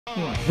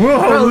Well,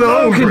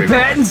 hello,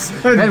 combatants,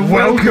 and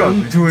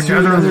welcome to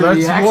another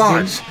Let's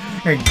Watch.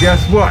 And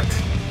guess what?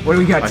 What do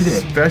we got today?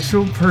 A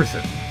special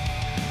person,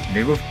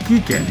 name of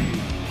Quique,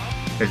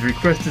 has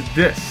requested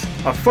this: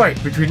 a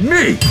fight between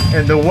me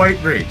and the White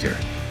Ranger.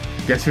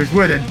 Guess who's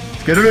winning?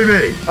 It's gonna be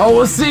me. Oh,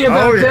 we'll see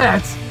about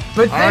that.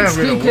 But thanks,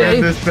 I am Quique. gonna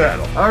win this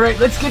battle. All right,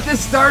 let's get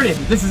this started.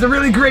 This is a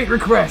really great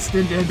request,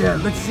 and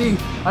let's see.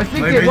 I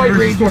think the White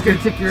Ranger's gonna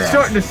kick your ass.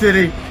 Short in the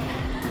city.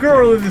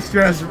 Girl in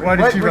distress. Why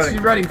did she run? What's she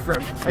running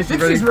from? I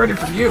think she's running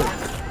from you.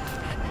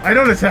 I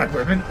don't attack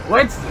women.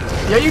 What?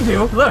 Yeah, you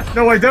do. Look.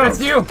 No, I don't. That's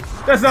you.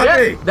 That's not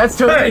me. That's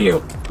totally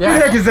you. Yeah. Who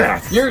the heck is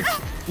that? You're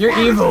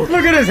evil.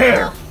 Look at his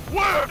hair.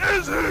 Where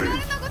is he? Look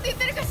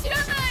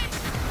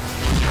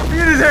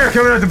at his hair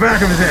coming out the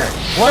back of his head.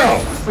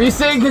 What? Are you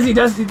saying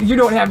because you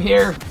don't have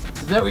hair?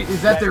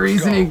 Is that the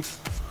reasoning?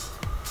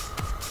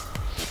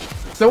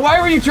 So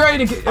why were you trying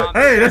to get...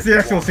 Hey, that's the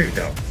actual suit,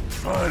 though.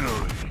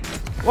 Finally.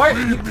 Why?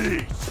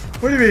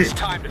 What do you mean? It's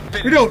time to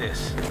finish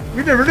this.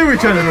 We never knew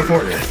each other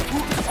before this.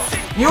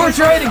 You were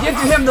trying to get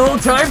to him the whole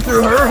time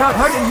through her?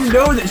 How did you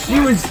know that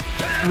she was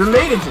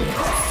related to him?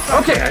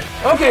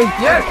 Okay,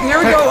 yeah, here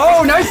we go.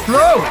 Oh, nice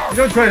throw. You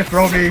don't try to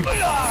throw me.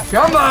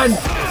 Come on.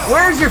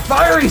 Where's your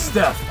fiery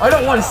stuff? I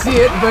don't want to see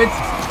it, but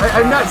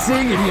I'm not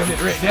seeing any of it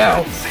right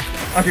now.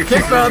 Okay,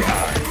 Kick bump.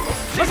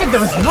 Look at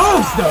those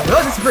moves, though.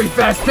 That's pretty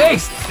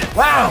fast-paced.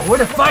 Wow, what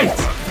a fight.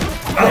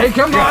 Hey,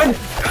 come on.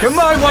 Come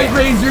on, White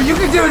Ranger. You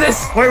can do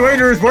this. White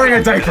Ranger is wearing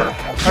a diaper.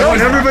 I want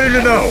everybody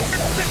to know.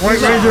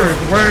 White Ranger is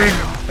wearing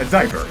a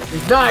diaper.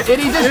 He's not,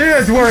 and he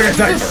is wearing a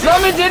diaper. He just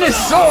summoned in his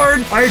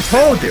sword. I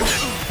told you.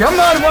 Come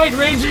on, White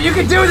Ranger. You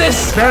can do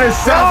this. That is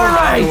Saba, all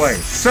right. by the way.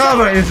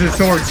 Saba is his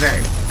sword's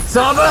name.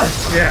 Saba?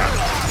 Yeah.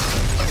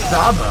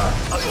 Saba?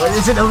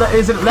 Is it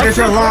electric? It's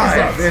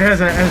alive. It has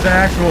an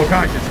actual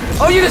consciousness.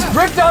 Oh, you just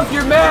ripped off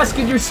your mask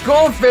and your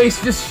skull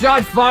face just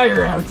shot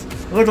fire out.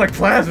 It looked like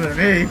plasma to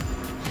me.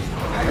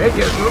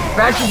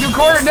 Back to your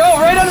corner. No,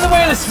 right out of the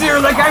way of the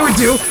sphere like I would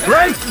do.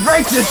 Right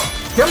this.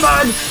 Come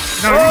on.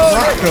 No,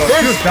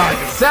 there's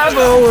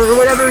Sabo or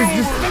whatever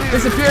just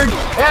disappeared,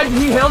 and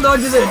he held on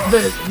to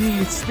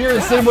the spear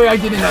the same way I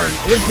did in our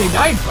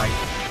MK9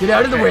 fight. Get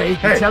out of the way.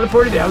 He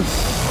teleported out.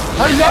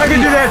 How does that I can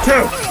do that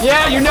too.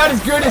 Yeah, you're not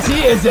as good as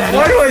he is at it.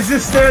 Why do I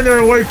just stand there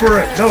and wait for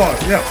it? No.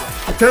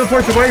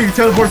 Teleports away, you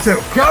teleport too.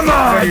 Come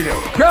on! What do you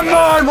do? Come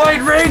on,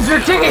 White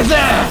Ranger, kick his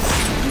ass!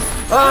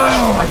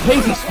 Oh, I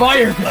hate his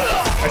fire.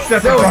 I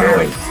stepped in fire.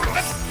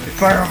 There's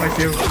fire on my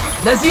shoe.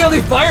 That's the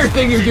only fire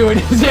thing you're doing.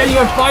 Yeah, you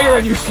have fire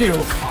on your shoe.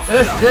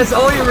 That's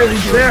all you're really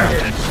doing.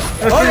 There.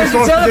 Oh, there's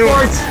your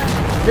teleports.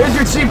 There's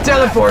your cheap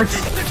teleports.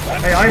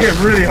 Hey, I hit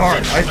really hard.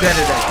 I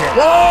dented that kid.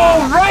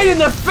 Whoa, right in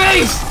the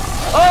face!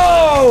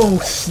 Oh,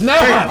 snap!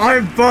 Hey,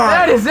 I'm fine.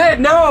 That is it.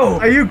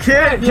 No. You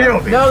can't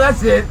kill me. No,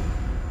 that's it.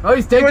 Oh,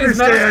 he's taking his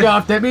mask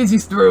off. That means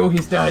he's through.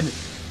 He's done.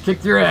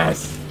 Kicked your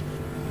ass.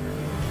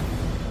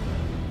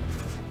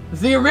 It's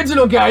the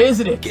original guy,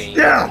 isn't it?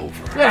 Yeah.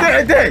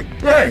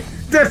 Hey,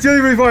 that's the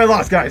only reason why I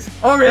lost, guys.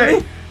 Oh, really?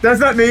 Hey, that's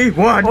not me,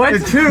 one. What?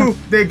 And two,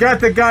 they got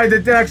the guy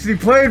that actually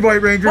played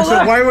White Ranger,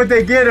 so why would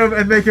they get him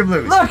and make him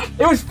lose? Look,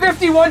 it was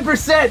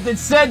 51% that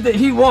said that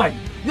he won.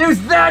 It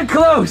was that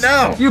close.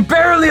 No. You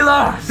barely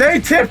lost. They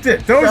tipped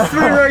it. Those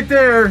three right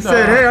there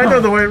said, hey, I know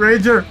the White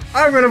Ranger.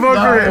 I'm going to vote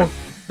for him.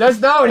 That's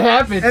not what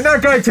happened. And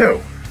that guy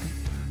too.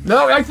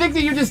 No, I think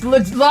that you just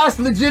lost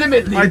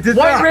legitimately. I did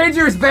White not.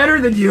 Ranger is better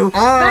than you.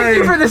 Thank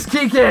you for this,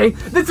 Quique.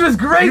 This was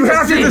great You to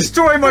have see. to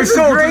destroy my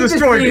soul to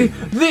destroy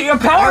me. A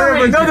Power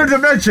Ranger. another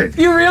dimension.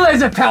 You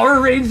realize a Power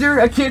Ranger,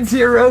 a kid's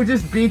hero,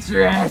 just beats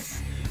your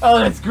ass. Oh,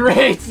 that's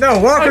great. No,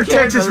 Walker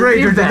Texas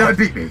Ranger did not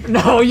beat me.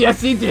 No,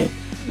 yes, he did.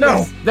 No.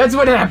 Yes, that's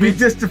what happened. He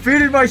just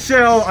defeated my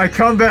shell. I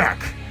come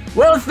back.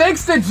 Well,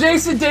 thanks to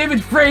Jason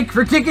David Frank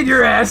for kicking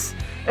your ass.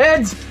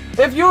 And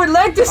if you would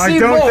like to see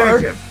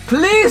more,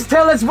 please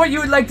tell us what you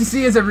would like to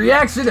see as a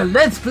reaction, a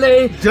let's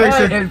play,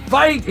 and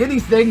fight,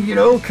 anything, you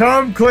know.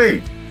 Come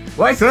clean.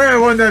 What? Say I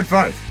won that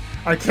fight.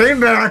 I came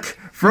back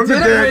from the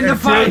dead and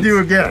killed you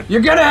again.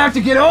 You're gonna have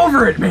to get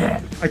over it,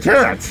 man. I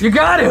can't. You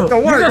gotta. No,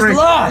 you just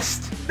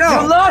lost.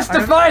 No. You lost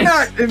the fight.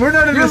 We're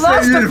not in the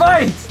same universe. You lost the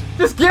fight.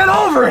 Just get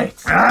over it.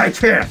 I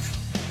can't.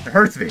 It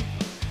hurts me.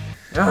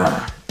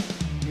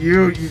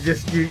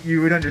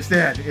 You would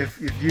understand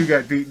if you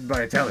got beaten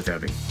by a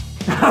Teletubby.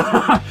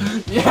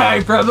 Yeah,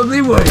 I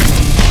probably would.